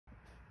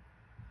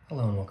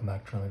Hello and welcome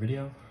back to another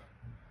video.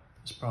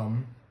 This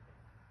problem,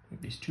 we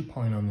have these two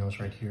polynomials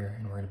right here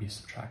and we're going to be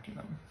subtracting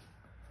them.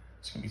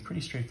 It's going to be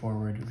pretty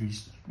straightforward.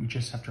 We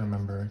just have to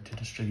remember to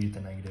distribute the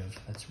negative.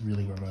 That's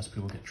really where most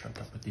people get tripped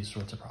up with these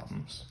sorts of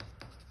problems.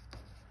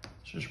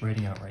 So just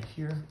writing out right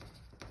here.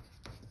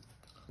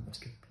 Let's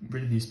get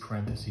rid of these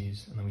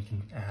parentheses and then we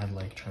can add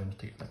like terms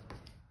together.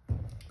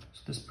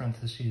 So this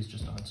parenthesis is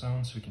just on its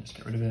own, so we can just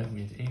get rid of it.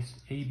 We have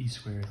ab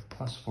squared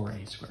plus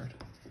 4a squared.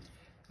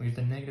 We have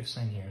the negative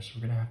sign here, so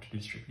we're going to have to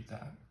distribute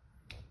that.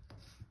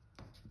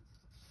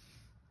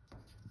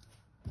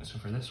 So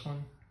for this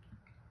one,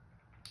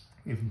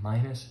 we have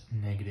minus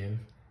negative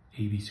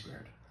ab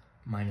squared.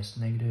 Minus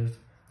negative,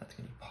 that's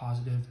going to be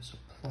positive, so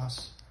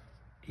plus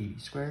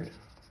ab squared.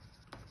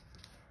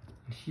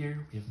 And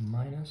here we have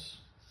minus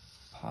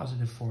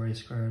positive 4a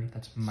squared,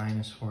 that's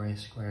minus 4a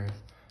squared,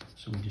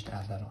 so we just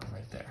add that on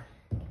right there.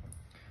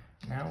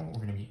 Now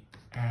we're going to be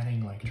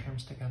adding like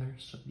terms together,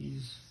 so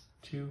these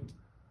two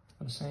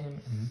are the same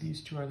and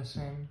these two are the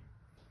same.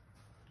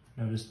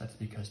 Notice that's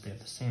because they have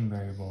the same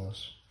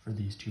variables for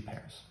these two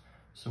pairs.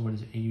 So what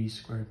is ab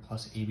squared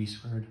plus ab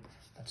squared?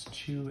 That's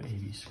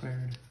 2ab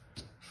squared,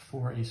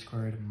 4a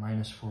squared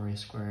minus 4a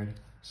squared,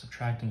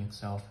 subtracting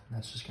itself, and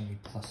that's just going to be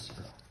plus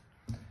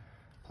 0.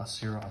 Plus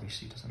 0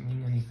 obviously doesn't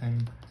mean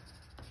anything.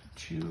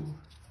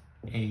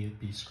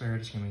 2ab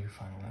squared is going to be your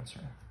final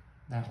answer.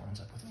 That lines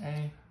up with a,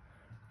 and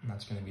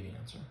that's going to be the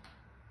answer.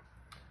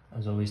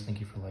 As always, thank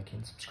you for liking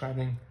and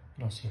subscribing,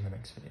 and I'll see you in the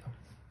next video.